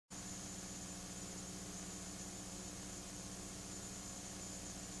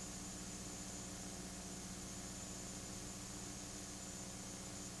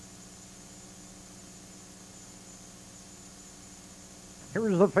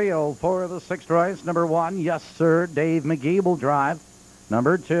Here's the field for the sixth race. Number 1, Yes Sir, Dave McGee will drive.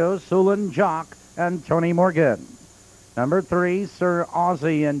 Number 2, Sulin Jock and Tony Morgan. Number 3, Sir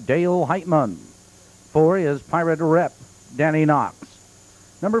Ozzie and Dale Heitman. 4 is Pirate Rip, Danny Knox.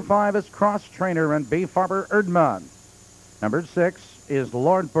 Number 5 is Cross Trainer and B. Farber Erdman. Number 6 is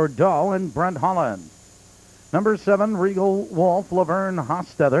Lord Bordeaux and Brent Holland. Number 7, Regal Wolf, Laverne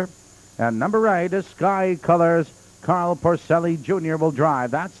Hostether. And number 8 is Sky Colors, Carl Porcelli Jr. will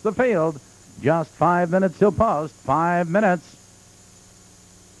drive. That's the field. Just 5 minutes till post. 5 minutes.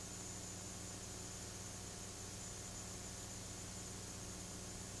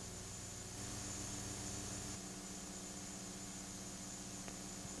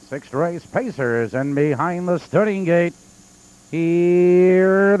 Sixth race Pacers, and behind the starting gate,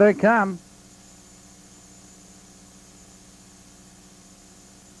 here they come.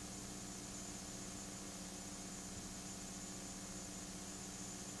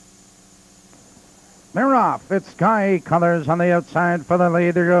 They're off. It's Sky Colors on the outside for the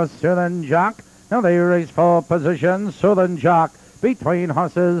lead. There goes Sulin Jock. Now they race for position. Sulin Jock between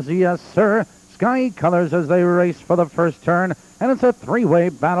horses. Yes, sir. Sky Colors as they race for the first turn. And it's a three-way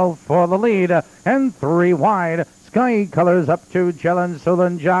battle for the lead. And 3 wide. Sky Colors up to challenge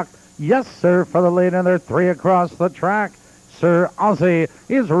Sulin Jock. Yes, sir, for the lead. And they're 3 across the track. Sir Ozzie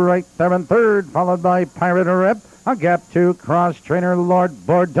is right there in third, followed by Pirate Rip. A gap to Cross Trainer Lord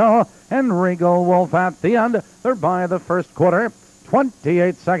Bordeaux and Regal Wolf at the end. They're by the first quarter.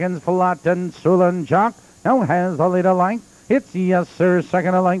 28 seconds flat, and Sulin Jock now has the lead a length. It's Yes Sir,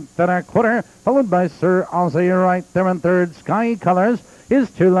 second a length and a quarter, followed by Sir Ozzie right there in third. Sky Colors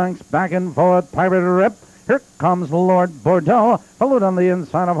is 2 lengths back and forth. Pirate Rip. Here comes Lord Bordeaux, followed on the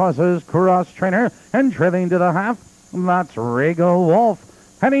inside of horses Cross Trainer, and trailing to the half. That's Regal Wolf,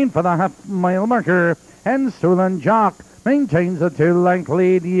 heading for the half-mile marker. And Sulin Jock maintains the 2-length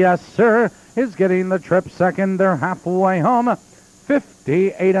lead. Yes, sir, is getting the trip second. They're halfway home.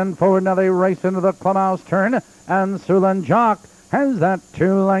 58 and forward. Now they race into the clubhouse turn. And Sulin Jock has that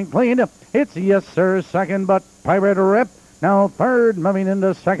 2-length lead. It's Yes, sir, second, but Pirate Rip now third, moving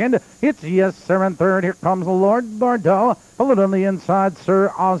into second. It's Yes, sir, and third. Here comes Lord Bordeaux. Followed on the inside,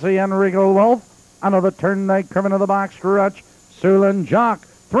 Sir Ozzie and Regal Wolf. Another turn, they curve into the box stretch. Sulin Jock,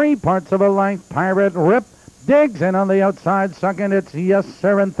 3 parts of a length. Pirate Rip digs in on the outside second. It's Yes,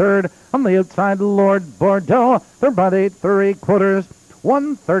 sir, and third. On the outside, Lord Bordeaux. They're by the 3/4.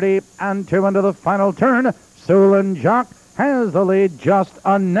 1:30 and 2 into the final turn. Sulin Jock has the lead just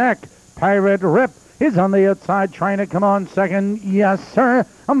a neck. Pirate Rip is on the outside trying to come on second. Yes, sir.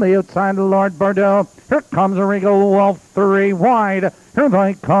 On the outside, Lord Bordeaux. Here comes Regal Wolf, 3 wide. Here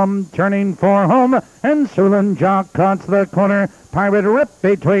they come, turning for home. And Sulin Jock cuts the corner. Pirate Rip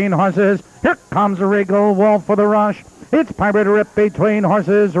between horses. Here comes Regal Wolf for the rush. It's Pirate Rip between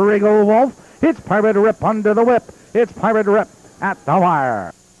horses. Regal Wolf. It's Pirate Rip under the whip. It's Pirate Rip at the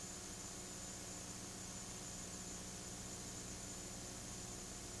wire.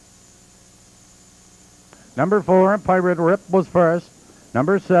 Number 4, Pirate Rip was first.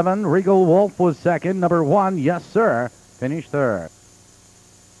 Number 7, Regal Wolf was second. Number 1, Yes, sir, finished third.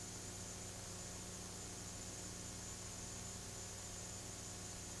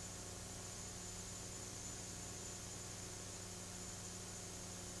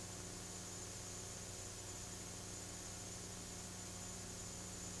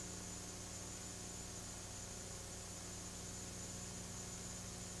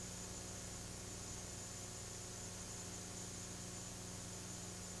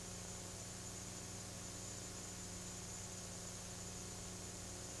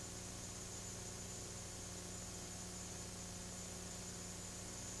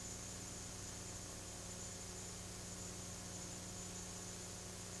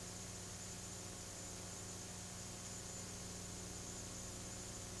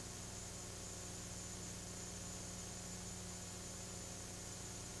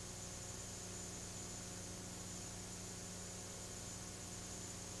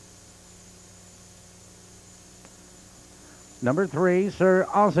 Number 3, Sir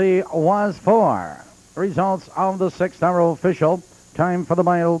Ozzie was 4. Results of the 6th-hour official. Time for the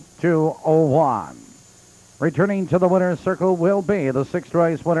mile 2:01. Returning to the winner's circle will be the 6th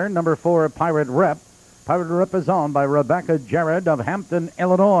race winner, number 4, Pirate Rip. Pirate Rip is owned by Rebecca Jarrett of Hampton,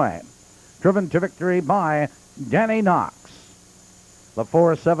 Illinois. Driven to victory by Danny Knox. The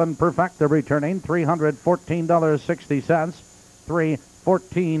 4-7 Perfecta returning $314.60,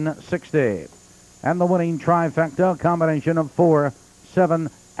 $314.60. And the winning trifecta, combination of 4, 7,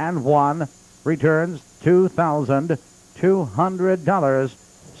 and 1, returns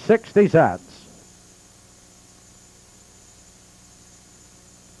 $2,200.60.